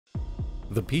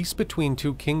The peace between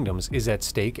two kingdoms is at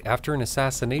stake after an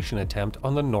assassination attempt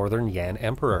on the Northern Yan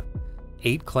Emperor.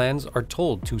 8 clans are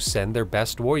told to send their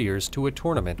best warriors to a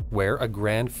tournament where a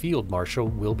grand field marshal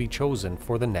will be chosen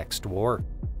for the next war.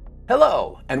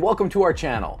 Hello, and welcome to our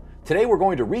channel. Today we're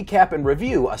going to recap and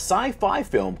review a sci-fi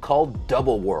film called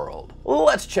Double World.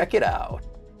 Let's check it out.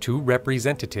 2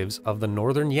 representatives of the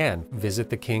Northern Yan visit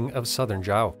the king of Southern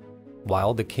Zhao.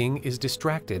 While the king is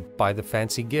distracted by the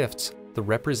fancy gifts, the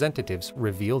representatives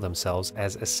reveal themselves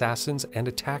as assassins and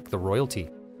attack the royalty.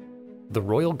 The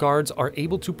royal guards are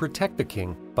able to protect the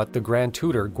king, but the Grand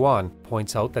Tutor Guan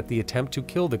points out that the attempt to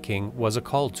kill the king was a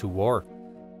call to war.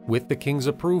 With the king's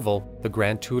approval, the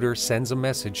Grand Tutor sends a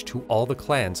message to all the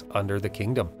clans under the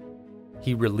kingdom.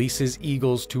 He releases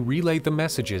eagles to relay the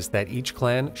messages that each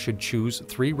clan should choose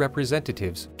 3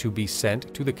 representatives to be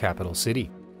sent to the capital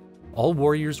city. All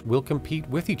warriors will compete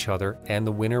with each other, and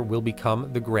the winner will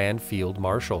become the Grand Field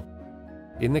Marshal.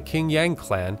 In the King Yang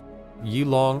clan, Yi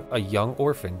Long, a young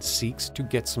orphan, seeks to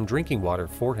get some drinking water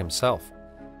for himself.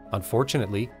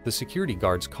 Unfortunately, the security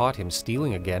guards caught him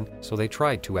stealing again, so they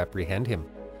tried to apprehend him.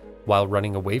 While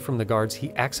running away from the guards,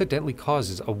 he accidentally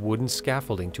causes a wooden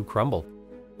scaffolding to crumble.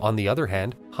 On the other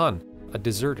hand, Han, a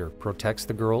deserter, protects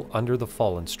the girl under the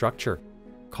fallen structure.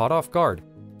 Caught off guard,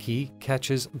 Qi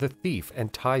catches the thief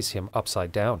and ties him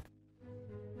upside down.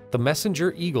 The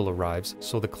messenger eagle arrives,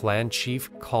 so the clan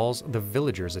chief calls the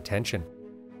villagers' attention.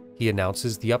 He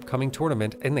announces the upcoming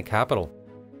tournament in the capital.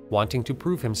 Wanting to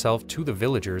prove himself to the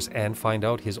villagers and find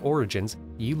out his origins,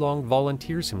 Yi Long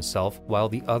volunteers himself while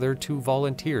the other 2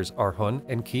 volunteers are Hun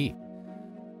and Qi.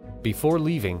 Before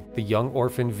leaving, the young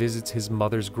orphan visits his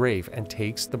mother's grave and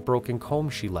takes the broken comb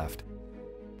she left.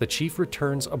 The chief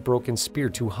returns a broken spear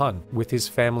to Han with his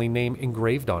family name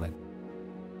engraved on it.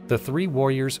 The 3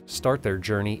 warriors start their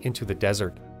journey into the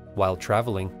desert. While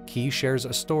traveling, Qi shares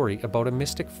a story about a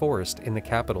mystic forest in the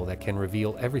capital that can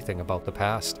reveal everything about the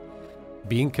past.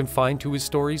 Being confined to his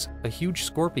stories, a huge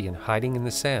scorpion hiding in the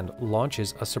sand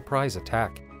launches a surprise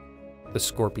attack. The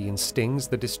scorpion stings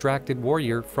the distracted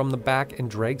warrior from the back and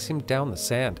drags him down the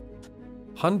sand.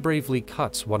 Han bravely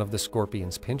cuts one of the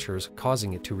scorpion's pincers,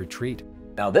 causing it to retreat.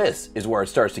 Now this is where it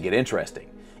starts to get interesting.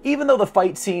 Even though the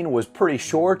fight scene was pretty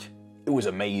short, it was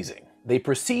amazing. They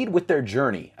proceed with their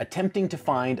journey, attempting to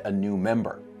find a new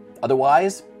member.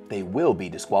 Otherwise, they will be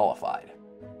disqualified.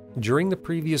 During the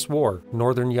previous war,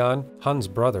 Northern Yan, Han's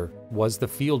brother, was the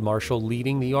field marshal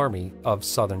leading the army of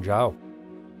Southern Zhao.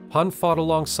 Han fought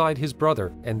alongside his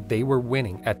brother, and they were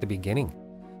winning at the beginning.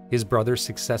 His brother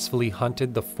successfully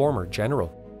hunted the former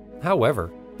general.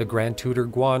 However, the Grand Tutor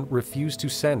Guan refused to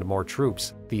send more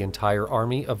troops. The entire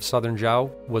army of Southern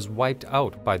Zhao was wiped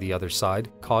out by the other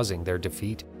side, causing their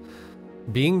defeat.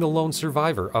 Being the lone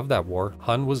survivor of that war,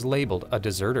 Han was labeled a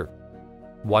deserter.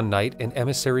 One night, an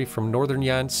emissary from Northern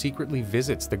Yan secretly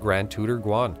visits the Grand Tutor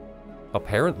Guan.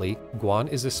 Apparently, Guan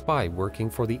is a spy working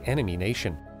for the enemy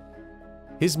nation.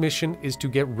 His mission is to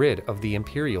get rid of the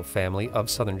imperial family of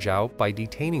Southern Zhao by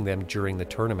detaining them during the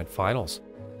tournament finals.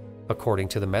 According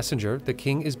to the messenger, the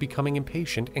king is becoming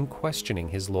impatient and questioning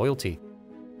his loyalty.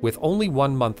 With only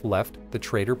 1 month left, the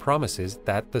traitor promises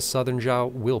that the Southern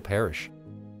Zhao will perish.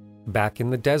 Back in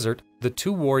the desert, the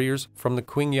 2 warriors from the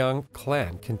Qingyang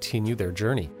clan continue their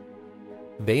journey.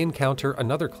 They encounter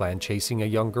another clan chasing a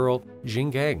young girl,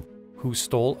 Jinggang, who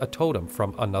stole a totem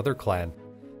from another clan.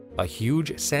 A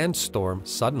huge sandstorm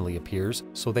suddenly appears,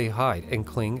 so they hide and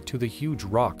cling to the huge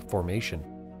rock formation.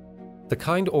 The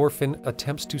kind orphan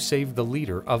attempts to save the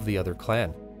leader of the other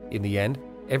clan. In the end,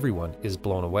 everyone is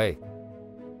blown away.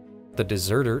 The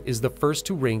deserter is the first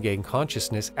to regain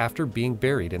consciousness after being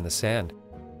buried in the sand.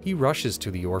 He rushes to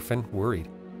the orphan, worried.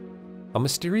 A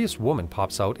mysterious woman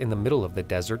pops out in the middle of the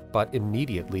desert but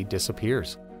immediately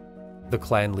disappears. The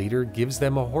clan leader gives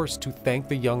them a horse to thank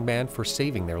the young man for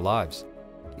saving their lives.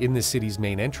 In the city's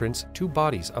main entrance, 2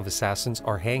 bodies of assassins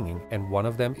are hanging, and one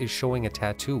of them is showing a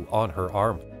tattoo on her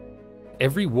arm.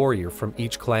 Every warrior from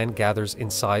each clan gathers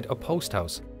inside a post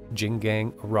house.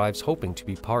 Jinggang arrives hoping to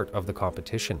be part of the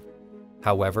competition.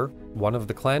 However, one of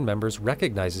the clan members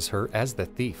recognizes her as the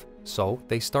thief, so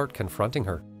they start confronting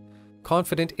her.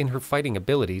 Confident in her fighting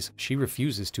abilities, she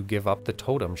refuses to give up the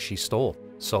totem she stole,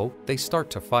 so they start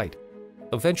to fight.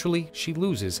 Eventually, she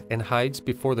loses and hides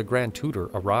before the Grand Tutor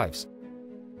arrives.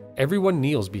 Everyone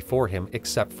kneels before him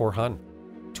except for Han.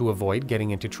 To avoid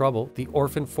getting into trouble, the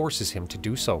orphan forces him to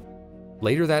do so.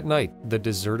 Later that night, the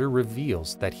deserter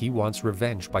reveals that he wants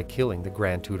revenge by killing the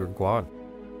Grand Tutor Guan.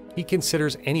 He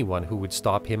considers anyone who would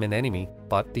stop him an enemy,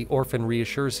 but the orphan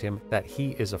reassures him that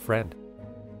he is a friend.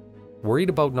 Worried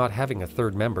about not having a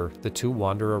third member, the 2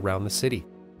 wander around the city.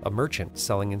 A merchant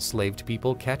selling enslaved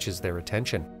people catches their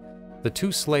attention. The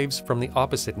two slaves from the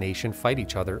opposite nation fight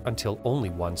each other until only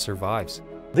one survives.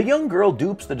 The young girl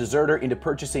dupes the deserter into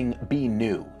purchasing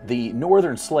Nu, the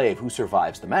northern slave who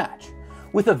survives the match.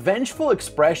 With a vengeful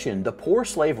expression, the poor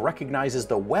slave recognizes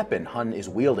the weapon Hun is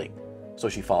wielding, so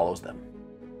she follows them.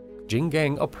 Jing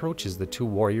Gang approaches the two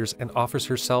warriors and offers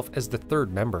herself as the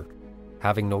third member.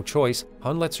 Having no choice,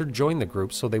 Han lets her join the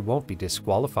group so they won't be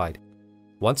disqualified.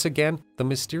 Once again, the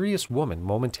mysterious woman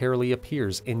momentarily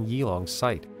appears in Yilong's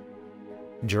sight.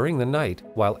 During the night,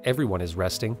 while everyone is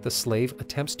resting, the slave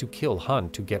attempts to kill Han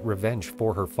to get revenge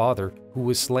for her father, who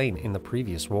was slain in the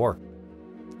previous war.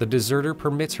 The deserter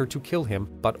permits her to kill him,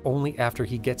 but only after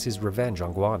he gets his revenge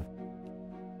on Guan.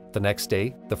 The next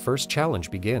day, the first challenge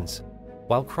begins.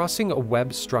 While crossing a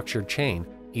web-structured chain,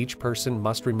 each person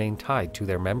must remain tied to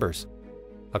their members.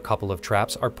 A couple of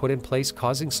traps are put in place,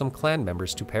 causing some clan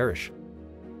members to perish.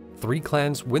 3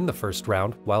 clans win the first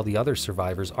round, while the other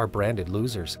survivors are branded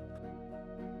losers.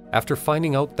 After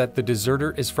finding out that the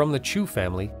deserter is from the Chu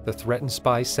family, the threatened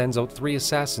spy sends out 3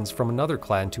 assassins from another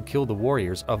clan to kill the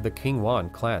warriors of the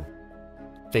Qingwan clan.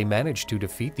 They manage to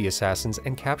defeat the assassins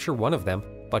and capture one of them,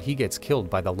 but he gets killed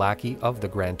by the lackey of the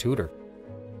Grand Tutor.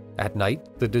 At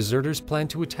night, the deserters plan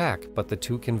to attack, but the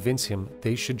two convince him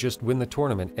they should just win the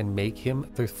tournament and make him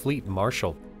the fleet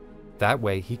marshal. That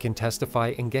way he can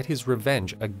testify and get his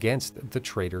revenge against the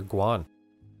traitor Guan.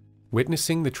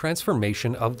 Witnessing the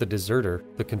transformation of the deserter,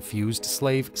 the confused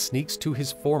slave sneaks to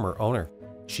his former owner.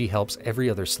 She helps every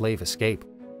other slave escape.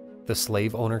 The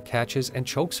slave owner catches and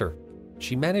chokes her.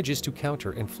 She manages to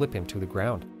counter and flip him to the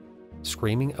ground.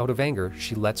 Screaming out of anger,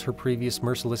 she lets her previous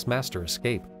merciless master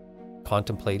escape.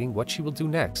 Contemplating what she will do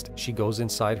next, she goes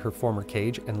inside her former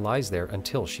cage and lies there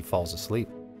until she falls asleep.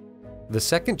 The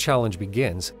second challenge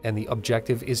begins, and the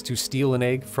objective is to steal an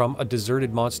egg from a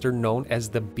deserted monster known as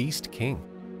the Beast King.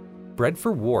 Bred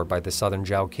for war by the Southern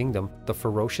Zhao Kingdom, the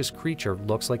ferocious creature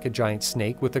looks like a giant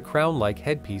snake with a crown-like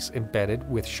headpiece embedded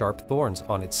with sharp thorns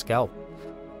on its scalp.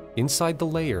 Inside the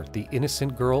lair, the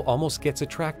innocent girl almost gets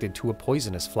attracted to a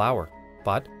poisonous flower,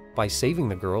 but by saving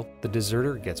the girl, the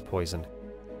deserter gets poisoned.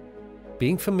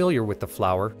 Being familiar with the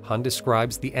flower, Han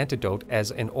describes the antidote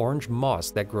as an orange moss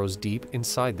that grows deep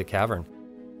inside the cavern.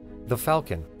 The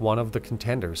falcon, one of the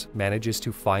contenders, manages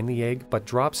to find the egg but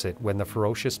drops it when the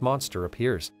ferocious monster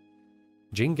appears.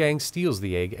 Jing Gang steals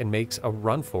the egg and makes a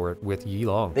run for it with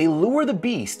Yilong. They lure the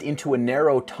beast into a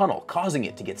narrow tunnel, causing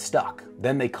it to get stuck.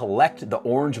 Then they collect the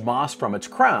orange moss from its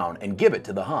crown and give it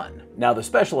to the Hun. Now the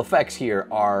special effects here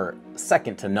are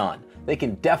second to none. They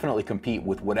can definitely compete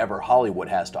with whatever Hollywood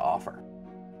has to offer.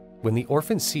 When the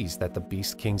orphan sees that the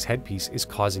Beast King's headpiece is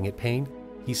causing it pain,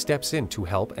 he steps in to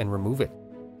help and remove it.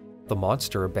 The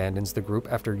monster abandons the group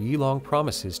after Yilong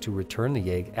promises to return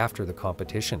the egg after the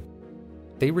competition.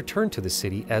 They return to the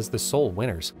city as the sole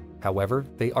winners. However,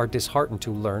 they are disheartened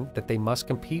to learn that they must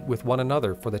compete with one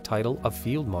another for the title of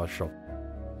Field Marshal.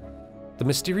 The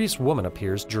mysterious woman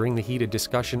appears during the heated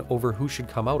discussion over who should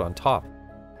come out on top.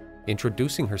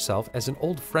 Introducing herself as an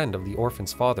old friend of the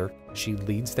orphan's father, she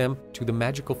leads them to the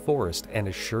magical forest and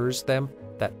assures them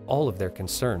that all of their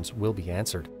concerns will be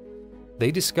answered.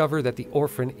 They discover that the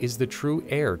orphan is the true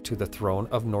heir to the throne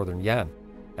of Northern Yan.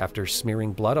 After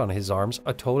smearing blood on his arms,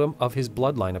 a totem of his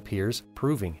bloodline appears,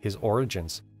 proving his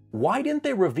origins. Why didn't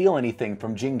they reveal anything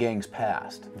from Jing Gang's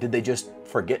past? Did they just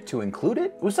forget to include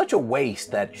it? It was such a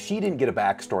waste that she didn't get a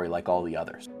backstory like all the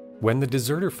others. When the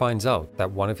deserter finds out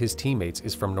that one of his teammates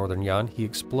is from Northern Yan, he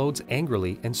explodes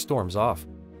angrily and storms off.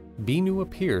 Nu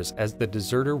appears as the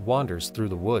deserter wanders through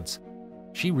the woods.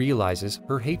 She realizes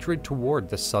her hatred toward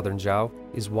the Southern Zhao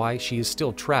is why she is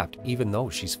still trapped even though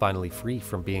she's finally free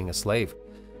from being a slave.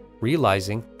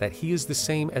 Realizing that he is the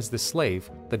same as the slave,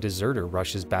 the deserter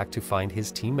rushes back to find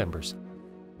his team members.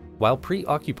 While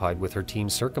preoccupied with her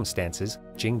team's circumstances,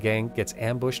 Jing Gang gets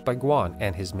ambushed by Guan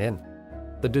and his men.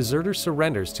 The deserter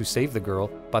surrenders to save the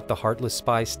girl, but the heartless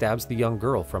spy stabs the young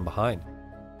girl from behind.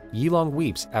 Yilong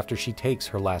weeps after she takes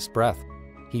her last breath.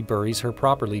 He buries her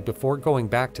properly before going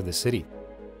back to the city.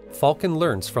 Falcon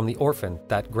learns from the orphan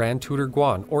that Grand Tutor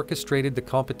Guan orchestrated the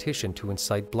competition to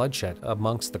incite bloodshed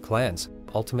amongst the clans,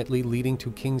 ultimately leading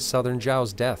to King Southern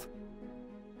Zhao's death.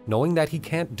 Knowing that he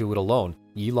can't do it alone,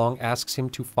 Yilong asks him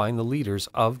to find the leaders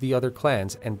of the other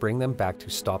clans and bring them back to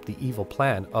stop the evil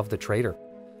plan of the traitor.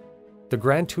 The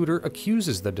Grand Tutor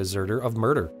accuses the deserter of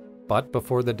murder, but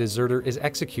before the deserter is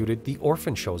executed, the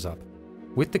orphan shows up.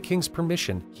 With the king's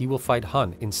permission, he will fight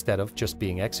Hun instead of just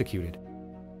being executed.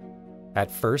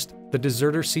 At first, the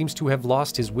deserter seems to have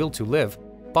lost his will to live,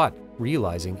 but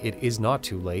realizing it is not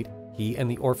too late, he and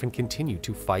the orphan continue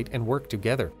to fight and work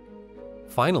together.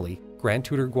 Finally, Grand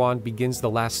Tutor Guan begins the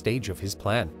last stage of his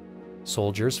plan.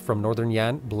 Soldiers from Northern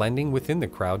Yan, blending within the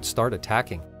crowd, start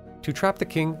attacking. To trap the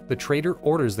king, the traitor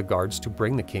orders the guards to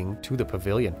bring the king to the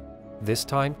pavilion. This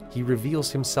time, he reveals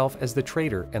himself as the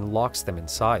traitor and locks them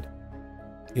inside.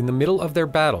 In the middle of their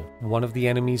battle, one of the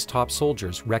enemy's top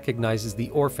soldiers recognizes the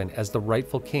orphan as the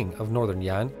rightful king of Northern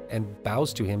Yan and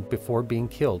bows to him before being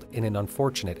killed in an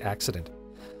unfortunate accident.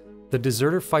 The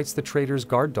deserter fights the traitor's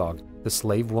guard dog. The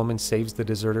slave woman saves the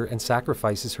deserter and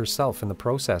sacrifices herself in the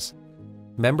process.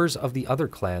 Members of the other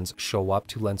clans show up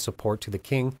to lend support to the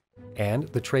king, and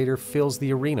the traitor fills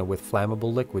the arena with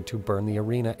flammable liquid to burn the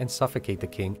arena and suffocate the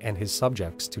king and his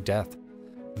subjects to death.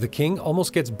 The king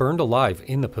almost gets burned alive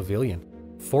in the pavilion.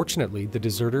 Fortunately, the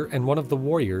deserter and one of the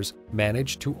warriors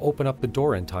manage to open up the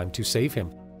door in time to save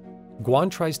him. Guan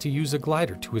tries to use a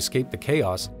glider to escape the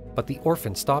chaos, but the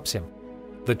orphan stops him.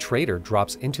 The traitor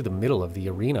drops into the middle of the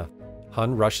arena.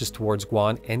 Han rushes towards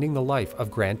Guan, ending the life of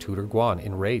Grand Tutor Guan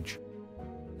in rage.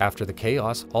 After the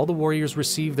chaos, all the warriors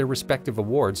receive their respective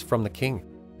awards from the king.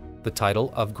 The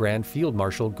title of Grand Field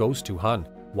Marshal goes to Han,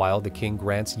 while the king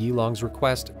grants Yilong's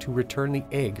request to return the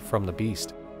egg from the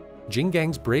beast.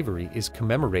 Jingang's bravery is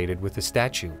commemorated with a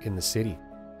statue in the city.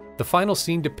 The final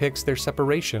scene depicts their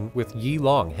separation, with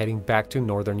Yilong heading back to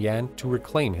Northern Yan to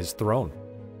reclaim his throne.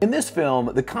 In this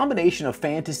film, the combination of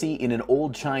fantasy in an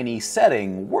old Chinese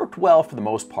setting worked well for the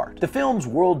most part. The film's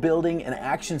world building and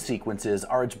action sequences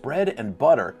are its bread and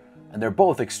butter, and they're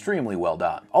both extremely well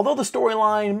done. Although the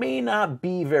storyline may not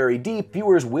be very deep,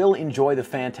 viewers will enjoy the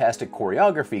fantastic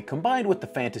choreography combined with the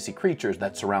fantasy creatures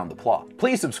that surround the plot.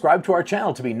 Please subscribe to our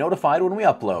channel to be notified when we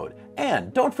upload,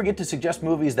 and don't forget to suggest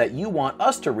movies that you want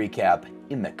us to recap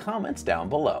in the comments down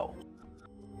below.